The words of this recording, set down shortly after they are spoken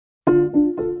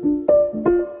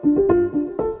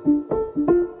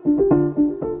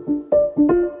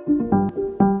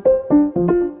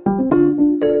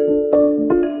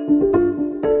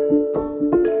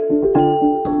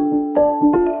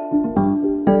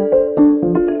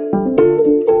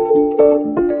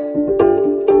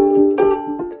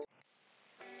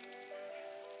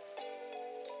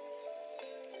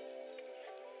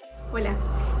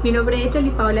Mi nombre es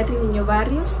Yoly Triviño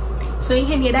Barrios. Soy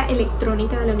ingeniera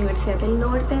electrónica de la Universidad del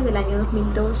Norte del año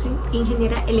 2012,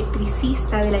 ingeniera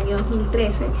electricista del año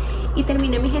 2013 y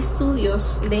terminé mis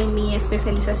estudios de mi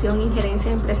especialización en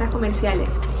gerencia de empresas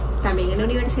comerciales, también en la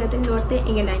Universidad del Norte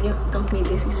en el año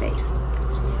 2016.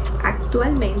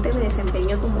 Actualmente me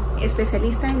desempeño como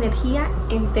especialista en energía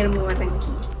en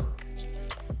Termobarranquilla.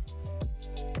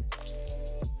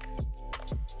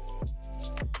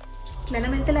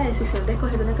 Claramente la decisión de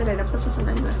escoger una carrera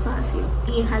profesional no es fácil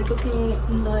y es algo que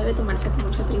no debe tomarse con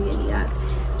mucha trivialidad,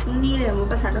 ni debemos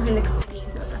basarnos en la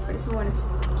experiencia de otras personas.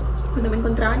 Cuando me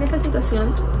encontraba en esa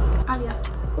situación, había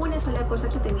una sola cosa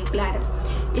que tenía clara,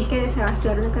 y es que deseaba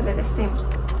estudiar una carrera STEM,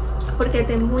 porque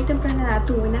desde muy temprana edad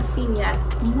tuve una afinidad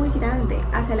muy grande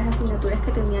hacia las asignaturas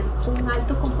que tenían un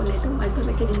alto componente, un alto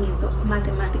requerimiento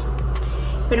matemático.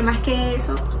 Pero más que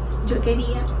eso, yo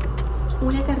quería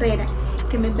una carrera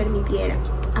que me permitiera,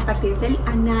 a partir del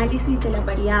análisis de las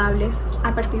variables,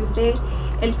 a partir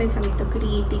del pensamiento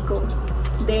crítico,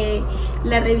 de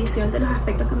la revisión de los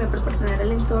aspectos que me proporcionara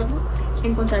el entorno,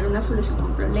 encontrar una solución a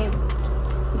un problema.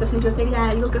 Entonces yo quería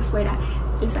algo que fuera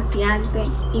desafiante,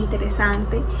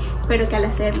 interesante, pero que al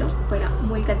hacerlo fuera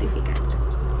muy gratificante.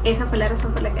 Esa fue la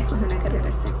razón por la que escogí una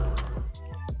carrera STEM.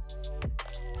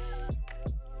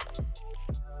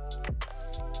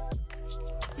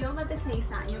 Llevo más de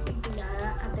 6 años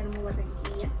vinculada a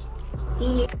Termobarranquilla.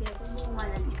 Inicié como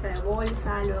analista de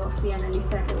bolsa, luego fui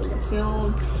analista de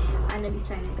regulación,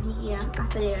 analista de energía,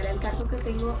 hasta llegar al cargo que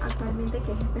tengo actualmente,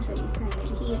 que es especialista en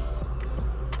energía.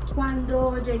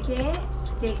 Cuando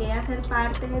llegué a ser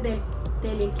parte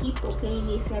del equipo que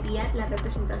iniciaría la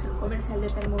representación comercial de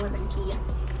Termobarranquilla,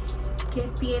 que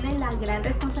tiene la gran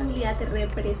responsabilidad de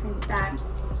representar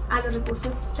a los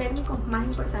recursos térmicos más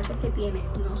importantes que tiene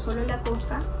no solo la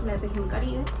costa, la región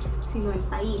Caribe, sino el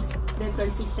país dentro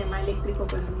del sistema eléctrico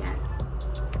colombiano.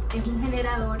 Es un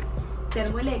generador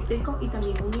termoeléctrico y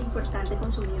también un importante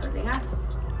consumidor de gas.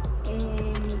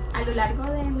 A lo largo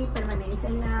de mi permanencia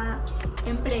en la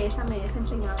empresa me he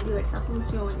desempeñado en diversas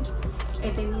funciones.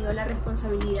 He tenido la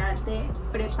responsabilidad de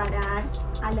preparar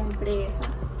a la empresa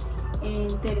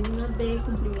en términos de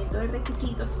cumplimiento de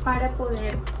requisitos para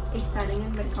poder estar en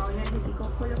el mercado energético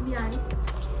colombiano.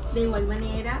 De igual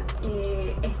manera,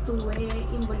 estuve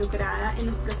involucrada en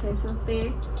los procesos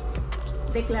de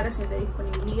declaración de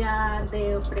disponibilidad,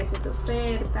 de precios de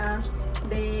oferta,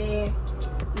 de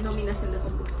nominación de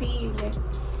combustible.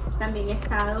 También he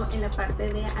estado en la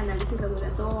parte de análisis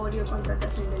regulatorio,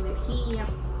 contratación de energía.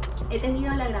 He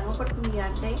tenido la gran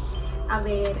oportunidad de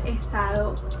haber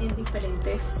estado en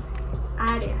diferentes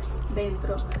áreas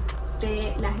dentro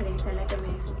de la gerencia en la que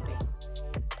me desempeño.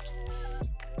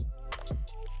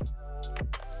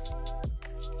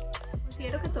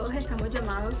 Considero que todos estamos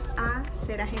llamados a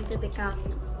ser agentes de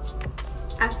cambio,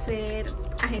 a ser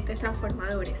agentes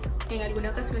transformadores. En alguna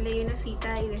ocasión leí una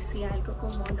cita y decía algo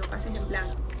como no pases en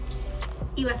blanco.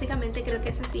 Y básicamente creo que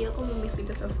esa ha sido como mi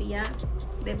filosofía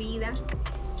de vida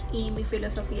y mi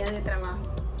filosofía de trabajo.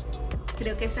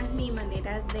 Creo que esa es mi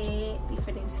manera de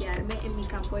diferenciarme en mi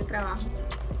campo de trabajo,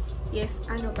 y es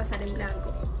a no pasar en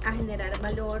blanco, a generar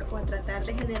valor o a tratar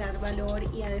de generar valor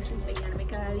y a desempeñarme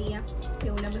cada día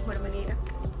de una mejor manera,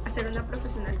 a ser una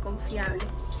profesional confiable,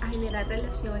 a generar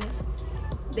relaciones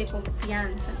de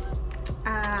confianza,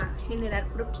 a generar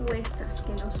propuestas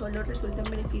que no solo resulten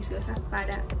beneficiosas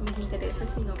para mis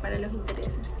intereses, sino para los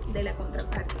intereses de la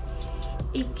contraparte,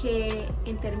 y que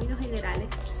en términos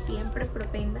generales siempre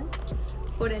propendan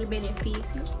por el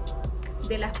beneficio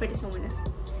de las personas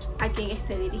a quien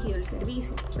esté dirigido el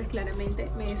servicio. Pues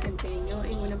claramente me desempeño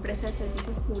en una empresa de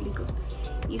servicios públicos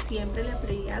y siempre la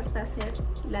prioridad va a ser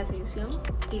la atención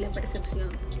y la percepción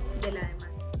de la demanda.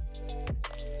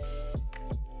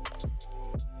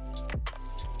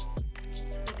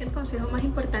 Creo que el consejo más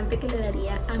importante que le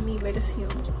daría a mi versión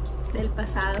del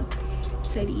pasado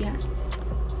sería: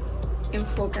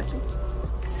 enfócate,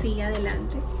 sigue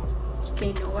adelante,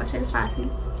 que no va a ser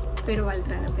fácil, pero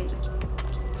valdrá la pena.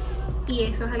 Y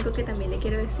eso es algo que también le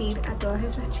quiero decir a todas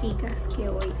esas chicas que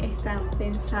hoy están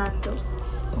pensando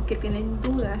o que tienen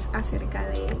dudas acerca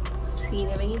de si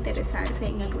deben interesarse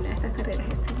en alguna de estas carreras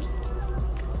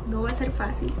STEM. No va a ser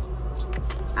fácil,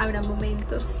 habrá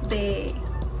momentos de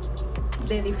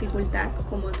dificultad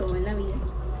como todo en la vida,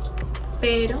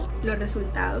 pero los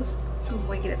resultados son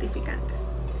muy gratificantes.